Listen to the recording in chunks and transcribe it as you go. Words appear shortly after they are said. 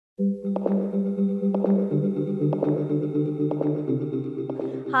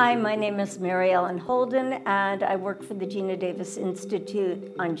Hi, my name is Mary Ellen Holden, and I work for the Geena Davis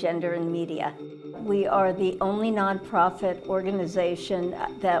Institute on Gender and Media. We are the only nonprofit organization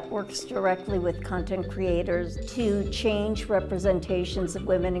that works directly with content creators to change representations of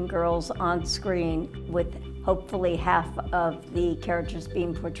women and girls on screen, with hopefully half of the characters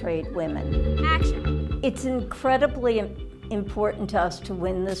being portrayed women. Action! It's incredibly important to us to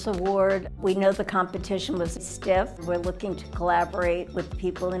win this award. We know the competition was stiff. We're looking to collaborate with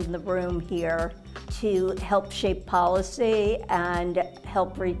people in the room here to help shape policy and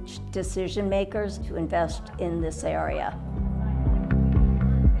help reach decision makers to invest in this area.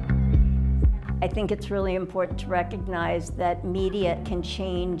 I think it's really important to recognize that media can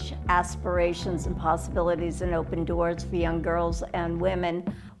change aspirations and possibilities and open doors for young girls and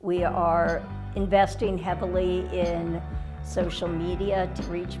women. We are investing heavily in social media to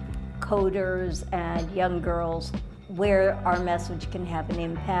reach coders and young girls where our message can have an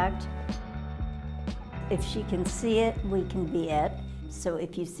impact. If she can see it, we can be it. So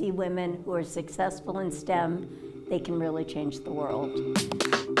if you see women who are successful in STEM, they can really change the world.